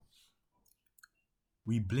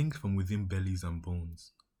We blinked from within bellies and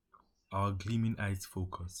bones, our gleaming eyes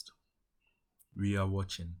focused. We are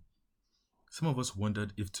watching. Some of us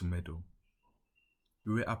wondered if to meddle.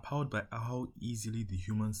 We were appalled by how easily the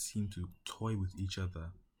humans seemed to toy with each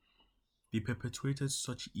other. They perpetuated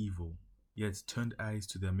such evil, yet turned eyes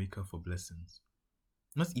to their maker for blessings.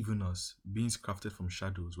 Not even us, beings crafted from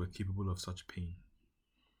shadows, were capable of such pain.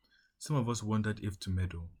 Some of us wondered if to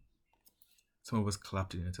meddle. Some of us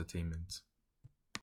clapped in entertainment.